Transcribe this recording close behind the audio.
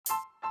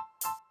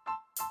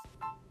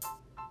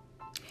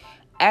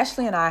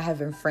Ashley and I have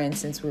been friends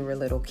since we were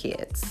little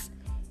kids.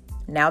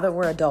 Now that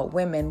we're adult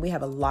women, we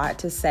have a lot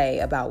to say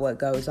about what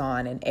goes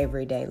on in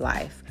everyday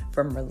life,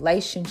 from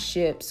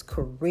relationships,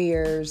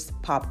 careers,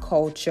 pop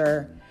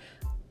culture,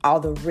 all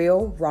the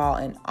real, raw,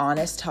 and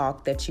honest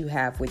talk that you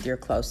have with your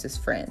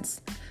closest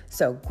friends.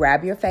 So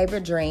grab your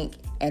favorite drink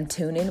and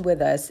tune in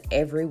with us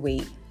every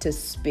week to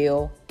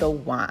spill the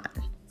wine.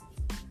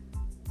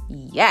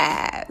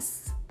 Yes!